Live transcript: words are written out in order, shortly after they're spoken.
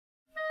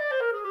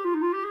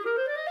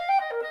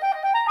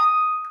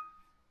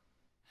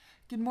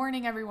Good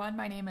morning, everyone.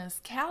 My name is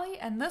Callie,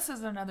 and this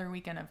is another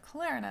weekend of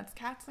clarinets,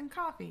 cats, and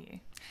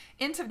coffee.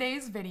 In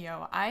today's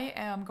video, I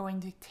am going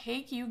to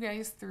take you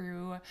guys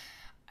through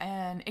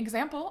an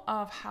example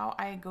of how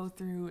I go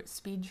through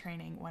speed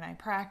training when I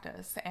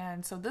practice.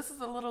 And so this is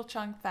a little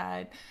chunk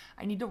that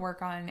I need to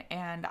work on,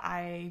 and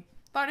I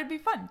thought it'd be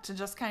fun to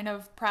just kind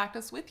of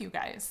practice with you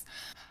guys.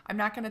 I'm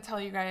not going to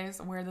tell you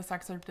guys where this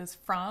excerpt is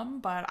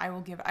from, but I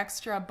will give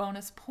extra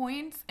bonus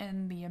points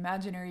in the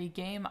imaginary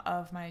game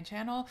of my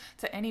channel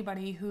to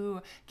anybody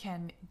who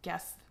can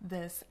guess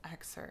this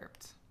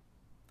excerpt.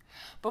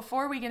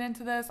 Before we get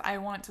into this, I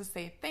want to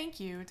say thank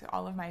you to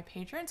all of my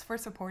patrons for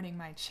supporting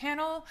my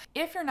channel.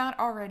 If you're not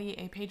already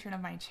a patron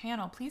of my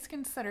channel, please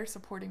consider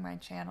supporting my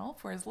channel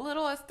for as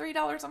little as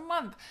 $3 a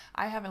month.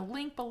 I have a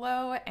link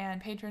below,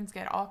 and patrons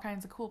get all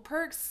kinds of cool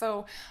perks,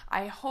 so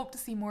I hope to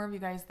see more of you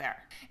guys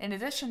there. In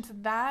addition to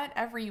that,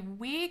 every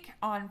week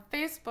on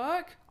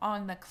Facebook,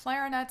 on the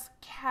Clarinets,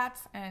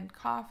 Cats, and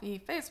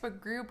Coffee Facebook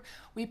group,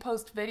 we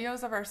post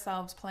videos of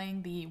ourselves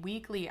playing the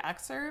weekly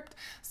excerpt.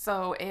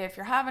 So if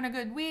you're having a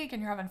good week and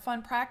you're having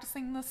fun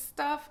practicing this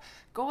stuff,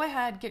 go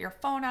ahead, get your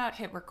phone out,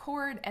 hit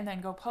record, and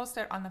then go post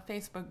it on the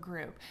Facebook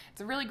group.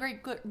 It's a really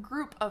great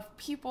group of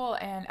people,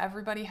 and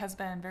everybody has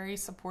been very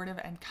supportive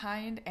and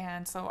kind,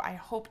 and so I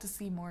hope to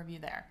see more of you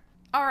there.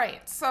 All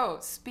right, so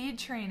speed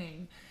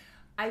training.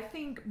 I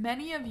think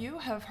many of you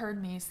have heard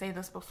me say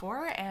this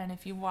before, and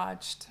if you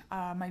watched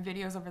my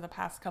videos over the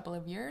past couple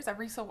of years,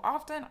 every so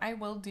often I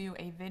will do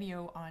a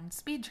video on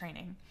speed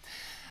training.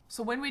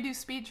 So when we do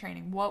speed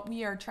training, what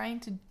we are trying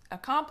to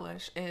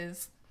accomplish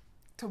is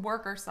to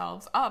work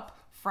ourselves up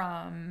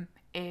from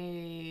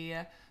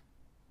a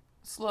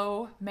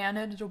slow,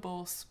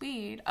 manageable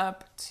speed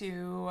up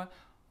to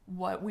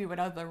what we would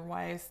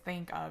otherwise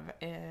think of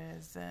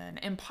as an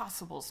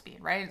impossible speed,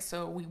 right?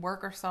 So we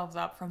work ourselves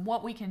up from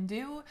what we can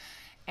do,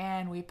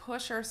 and we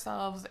push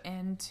ourselves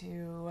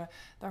into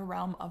the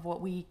realm of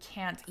what we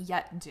can't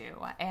yet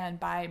do. And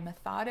by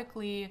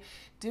methodically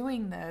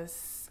doing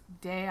this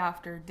day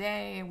after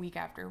day, week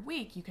after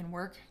week, you can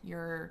work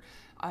your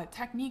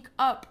technique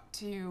up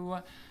to,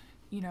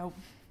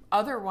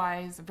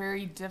 otherwise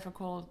very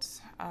difficult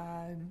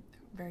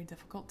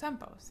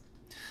tempos.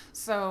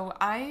 So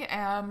I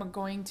am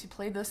going to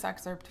play this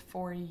excerpt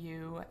for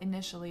you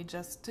initially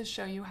just to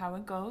show you how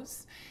it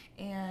goes.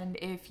 And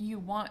if you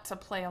want to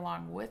play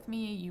along with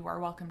me, you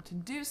are welcome to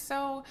do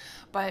so.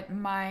 But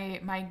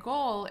my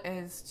goal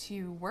is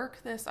to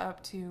work this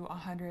up to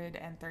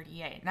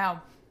 138.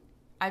 Now,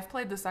 I've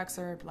played this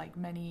excerpt like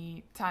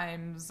many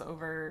times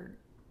over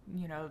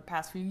the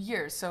past few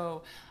years.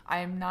 So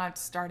I'm not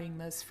starting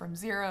this from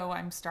zero.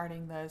 I'm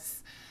starting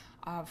this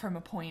from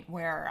a point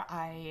where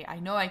I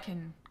know I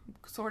can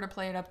sort of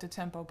play it up to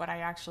tempo, but I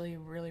actually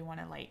really want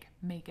to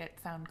make it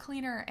sound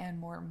cleaner and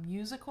more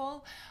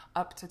musical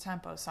up to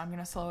tempo. So I'm going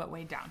to slow it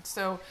way down.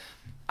 So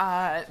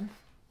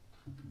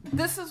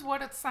this is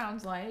what it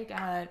sounds like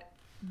at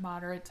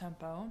moderate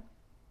tempo.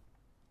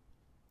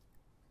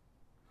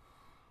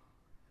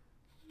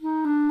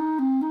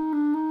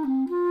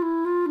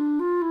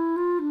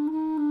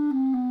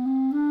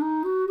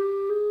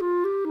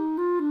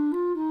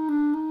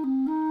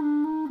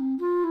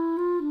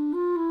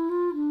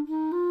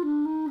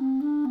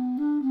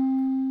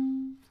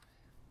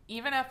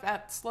 Even if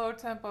at slow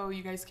tempo,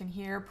 you guys can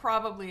hear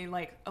probably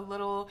like a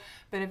little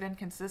bit of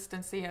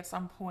inconsistency at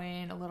some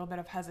point, a little bit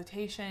of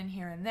hesitation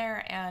here and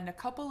there, and a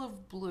couple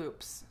of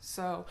bloops.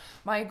 So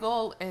my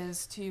goal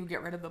is to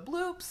get rid of the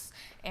bloops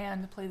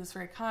and to play this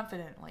very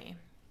confidently.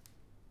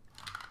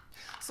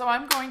 So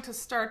I'm going to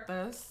start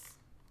this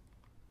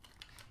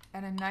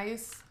at a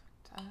nice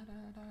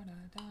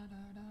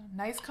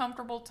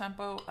comfortable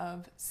tempo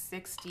of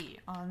 60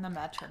 on the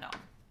metronome.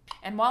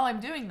 And while I'm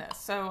doing this,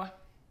 so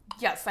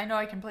yes, I know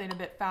I can play it a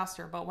bit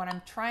faster, but what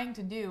I'm trying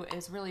to do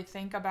is really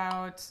think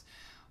about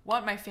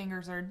what my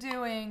fingers are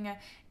doing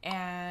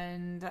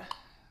and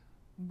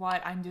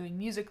what I'm doing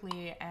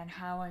musically and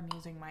how I'm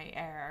using my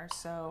air.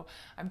 So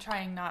I'm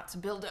trying not to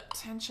build up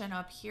tension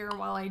up here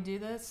while I do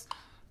this. I'm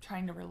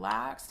trying to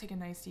relax, take a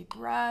nice deep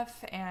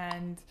breath,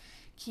 and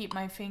keep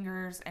my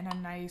fingers in a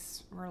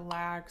nice,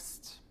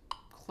 relaxed,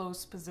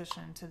 close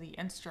position to the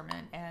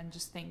instrument, and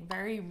just think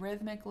very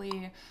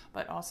rhythmically,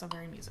 but also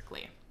very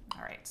musically.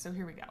 All right, so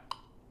here we go.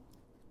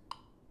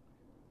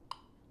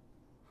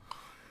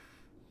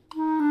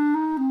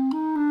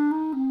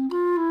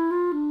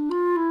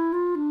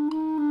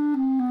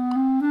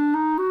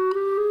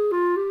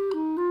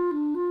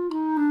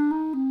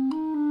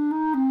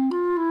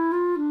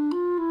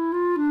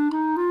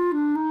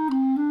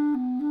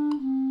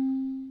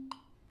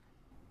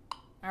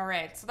 All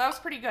right, so that was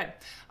pretty good.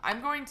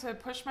 I'm going to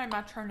push my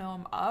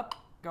metronome up,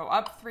 go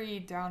up 3,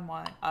 down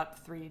 1,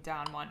 up 3,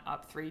 down 1,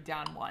 up 3,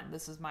 down 1.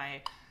 This is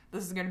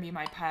going to be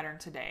my pattern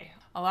today.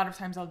 A lot of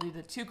times I'll do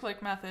the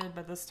 2-click method,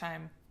 but this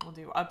time we'll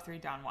do up 3,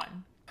 down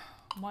 1.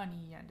 1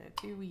 E and a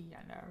 2 E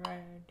and a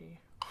ready.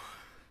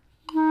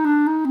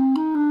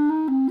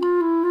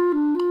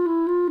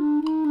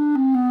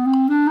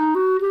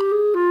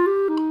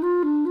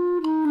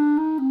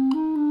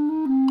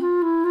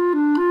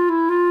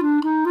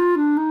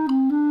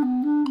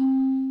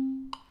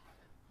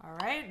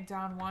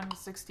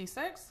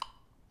 66.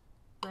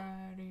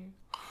 Ready.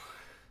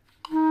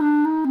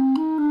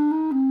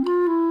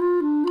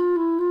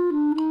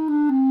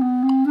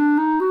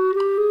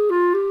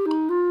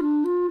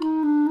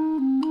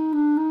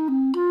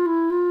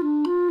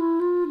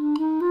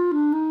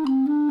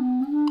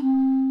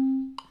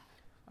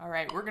 All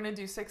right, we're gonna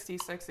do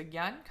 66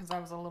 again because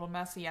that was a little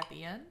messy at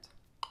the end.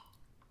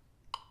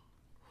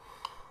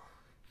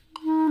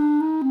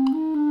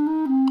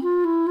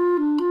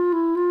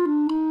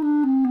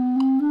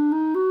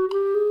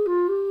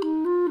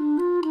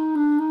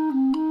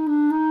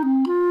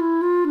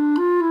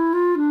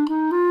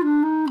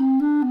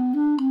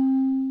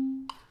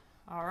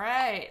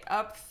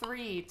 Up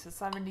 3 to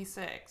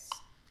 76.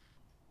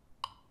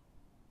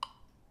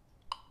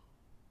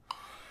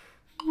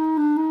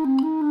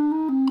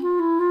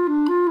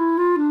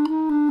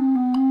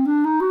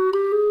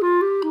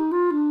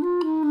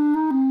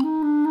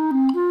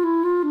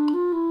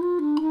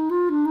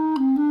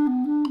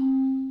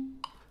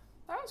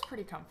 That was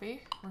pretty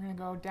comfy. We're going to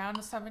go down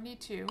to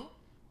 72.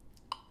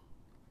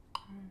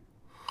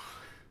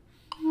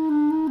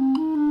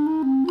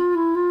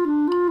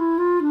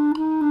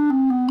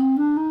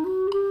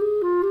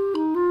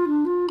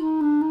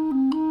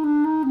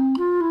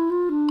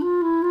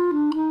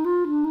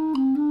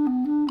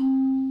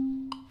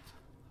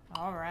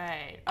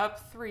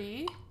 Up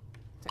 3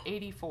 to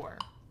 84.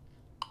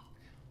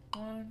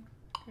 1,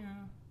 2,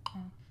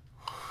 3.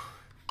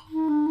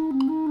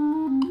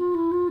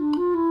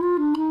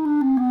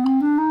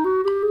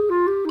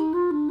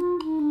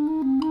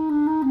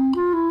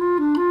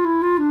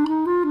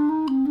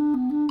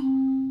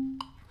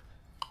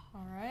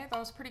 All right, that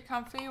was pretty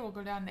comfy. We'll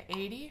go down to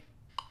 80.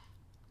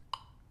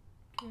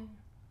 2,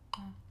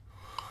 3.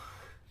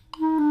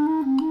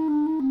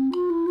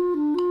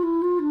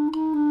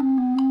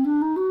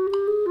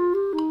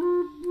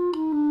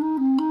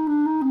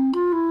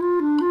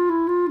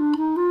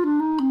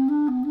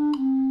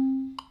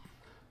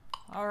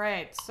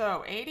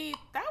 So 80,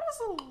 that was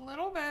a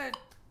little bit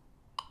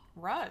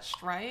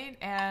rushed, right?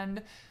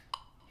 And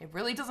it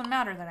really doesn't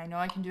matter that I know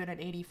I can do it at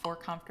 84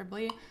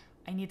 comfortably.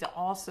 I need to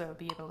also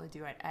be able to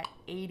do it at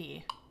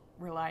 80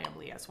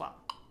 reliably as well.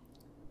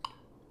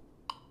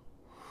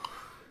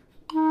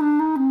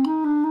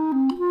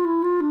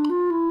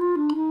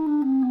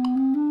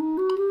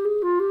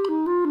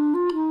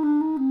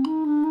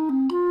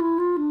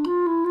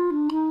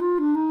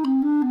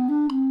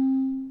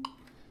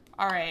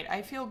 All right,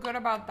 I feel good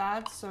about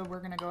that, so we're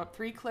gonna go up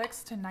 3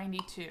 clicks to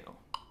 92.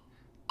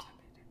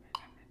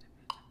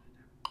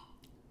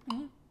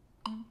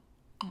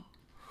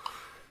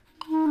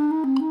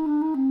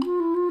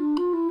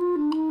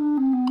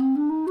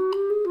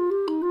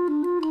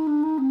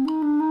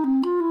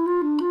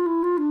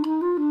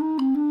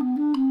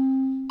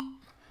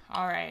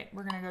 All right,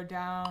 we're gonna go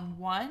down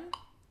 1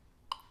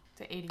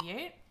 to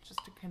 88,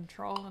 just to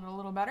control it a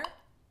little better.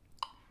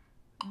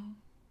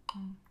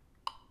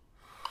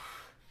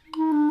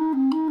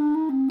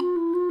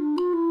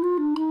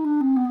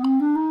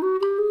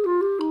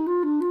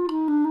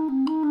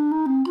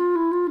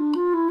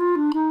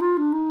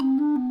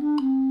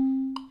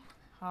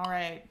 All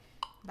right,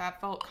 that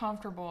felt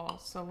comfortable.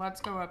 So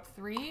let's go up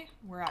 3.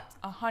 We're at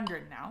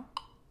 100 now.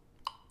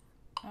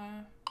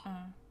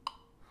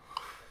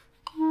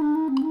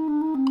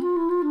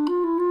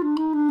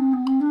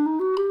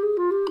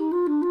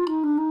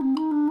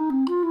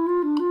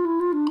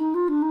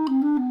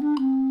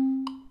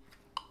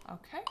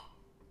 Okay,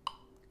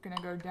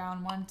 gonna go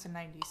down 1 to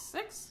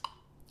 96.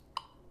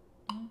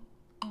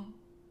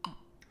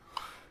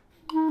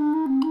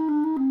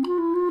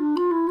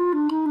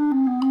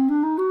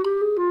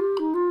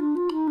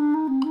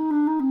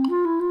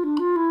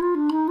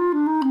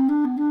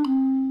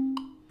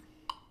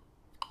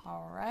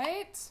 All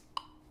right,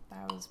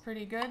 that was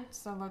pretty good.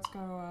 So let's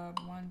go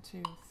 1,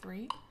 2,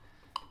 3,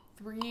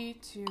 3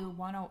 to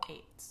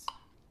 108.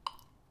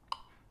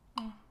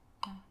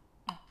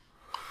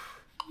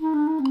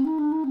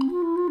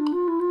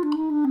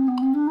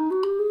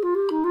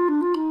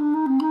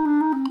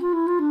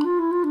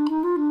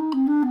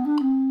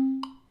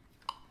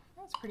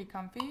 That's pretty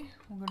comfy.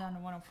 We'll go down to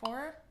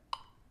 104.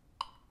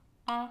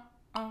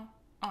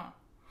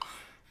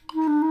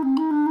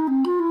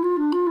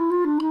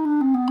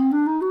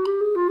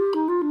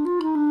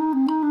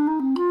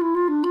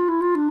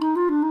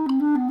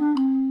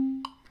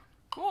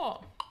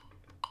 Cool.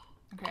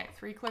 Okay,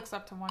 3 clicks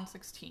up to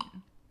 116.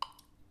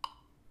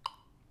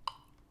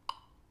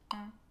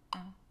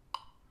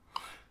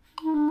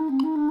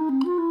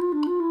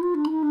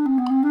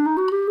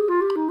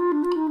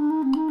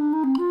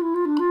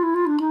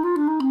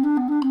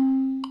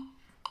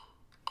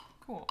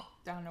 Cool.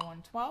 Down to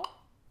 112.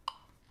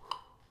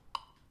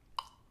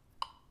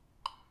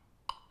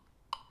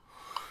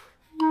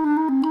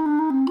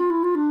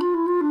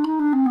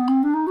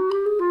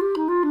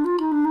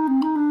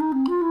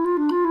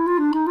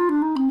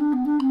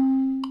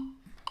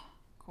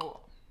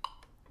 Cool.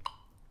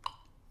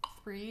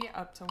 3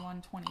 up to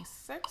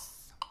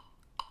 126.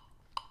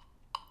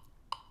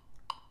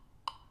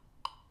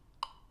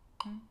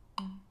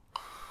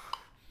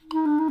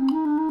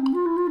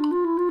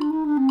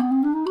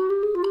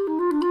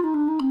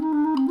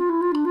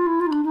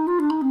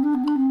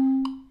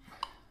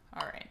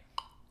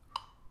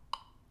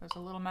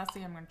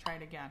 see, I'm going to try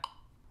it again.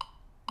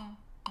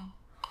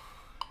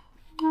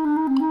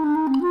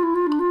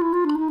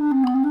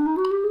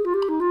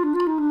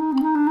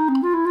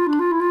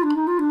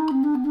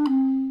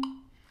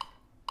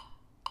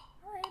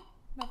 All right,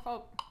 that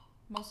felt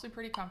mostly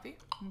pretty comfy.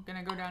 I'm going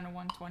to go down to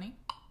 120.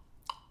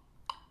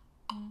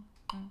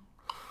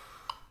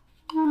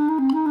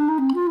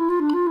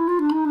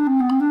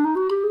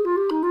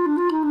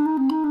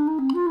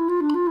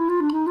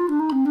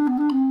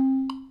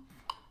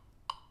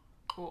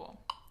 Cool.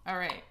 All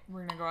right,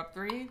 we're gonna go up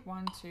 3,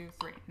 1, 2,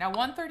 3. Now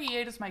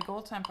 138 is my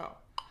goal tempo,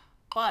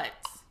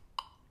 but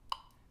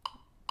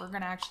we're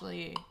gonna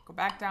actually go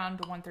back down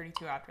to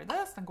 132 after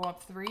this, and go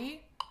up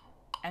 3,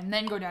 and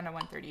then go down to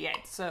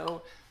 138.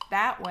 So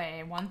that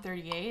way,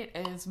 138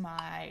 is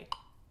my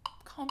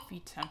comfy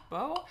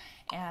tempo,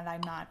 and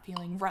I'm not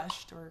feeling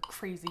rushed or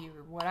crazy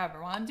or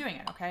whatever while I'm doing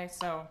it, okay?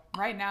 So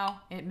right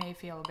now, it may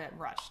feel a bit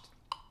rushed,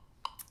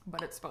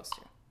 but it's supposed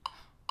to.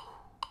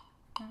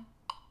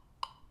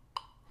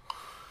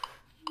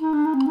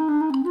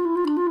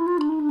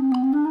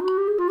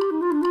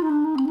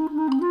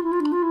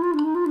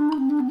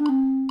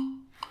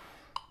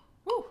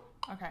 Woo,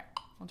 okay,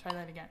 we'll try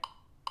that again.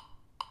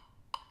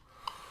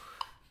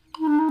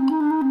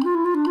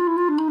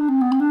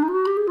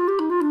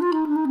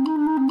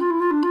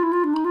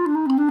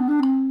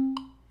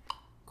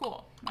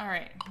 Cool. All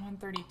right,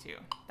 132.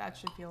 That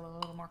should feel a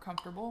little more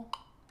comfortable.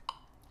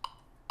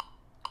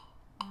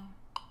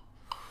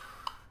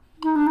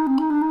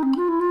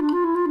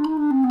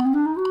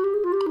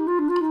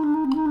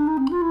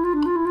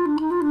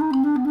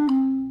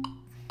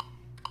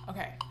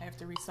 Okay, I have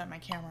to reset my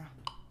camera.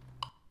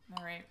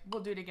 All right,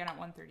 we'll do it again at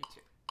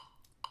 132.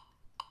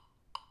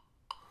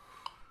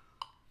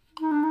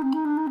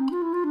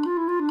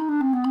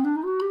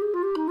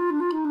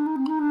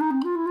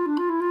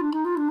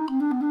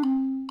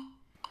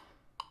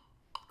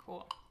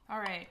 Cool. All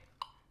right.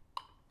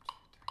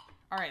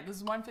 All right, this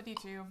is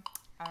 152.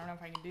 I don't know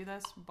if I can do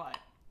this, but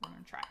we're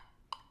gonna try.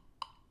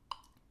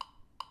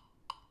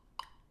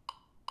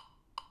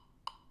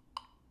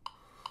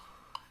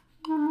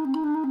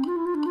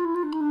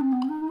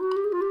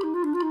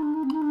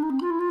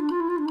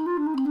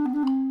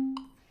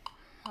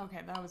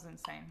 Okay, that was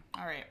insane.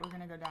 All right, we're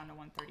gonna go down to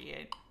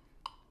 138.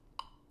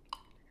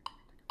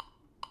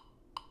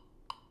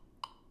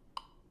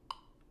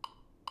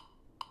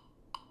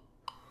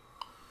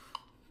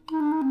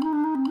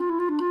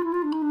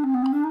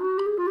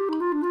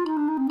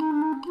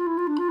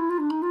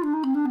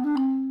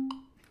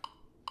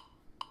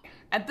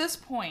 At this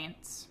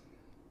point,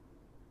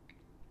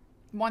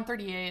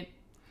 138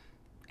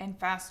 and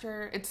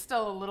faster, it's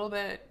still a little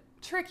bit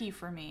tricky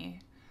for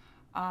me.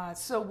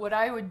 So what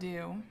I would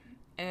do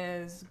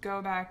is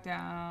go back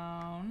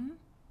down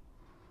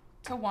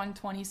to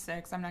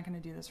 126. I'm not going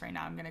to do this right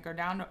now. I'm going to go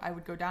down. I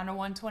would go down to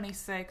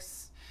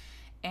 126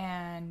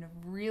 and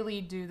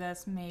really do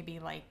this maybe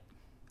like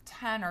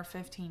 10 or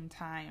 15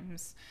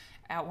 times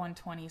at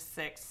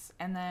 126,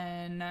 and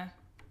then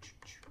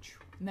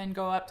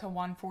go up to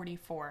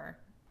 144.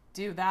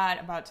 Do that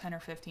about 10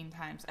 or 15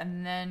 times,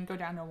 and then go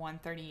down to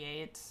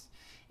 138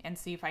 and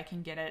see if I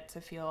can get it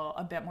to feel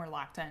a bit more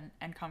locked in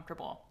and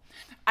comfortable.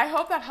 I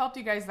hope that helped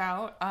you guys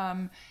out.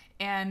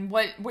 And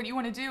what you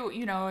want to do,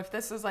 you know, if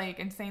this is like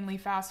insanely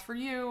fast for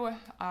you,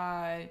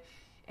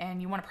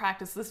 and you want to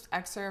practice this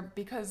excerpt,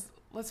 because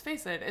let's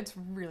face it, it's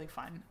really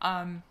fun.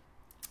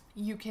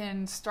 You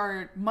can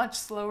start much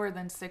slower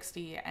than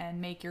 60 and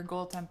make your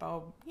goal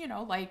tempo, you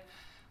know, like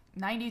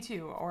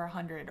 92 or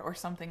 100 or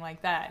something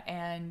like that,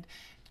 and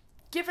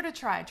give it a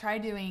try. Try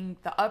doing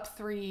the up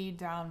 3,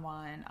 down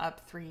 1,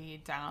 up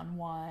 3, down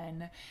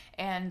 1,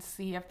 and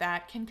see if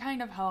that can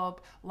kind of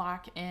help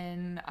lock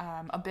in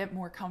a bit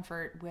more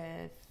comfort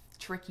with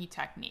tricky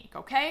technique,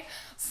 okay?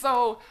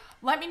 So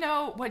let me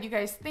know what you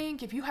guys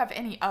think. If you have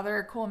any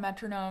other cool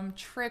metronome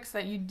tricks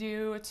that you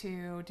do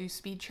to do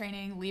speed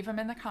training, leave them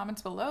in the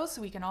comments below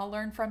so we can all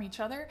learn from each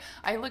other.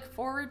 I look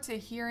forward to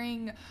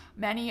hearing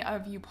many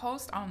of you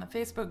post on the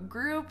Facebook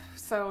group,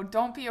 so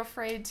don't be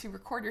afraid to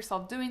record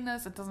yourself doing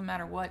this. It doesn't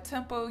matter what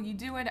tempo you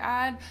do it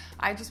at.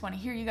 I just want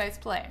to hear you guys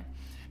play.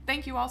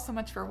 Thank you all so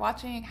much for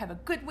watching. Have a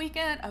good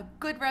weekend, a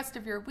good rest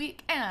of your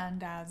week,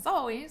 and as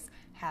always,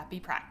 happy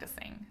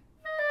practicing.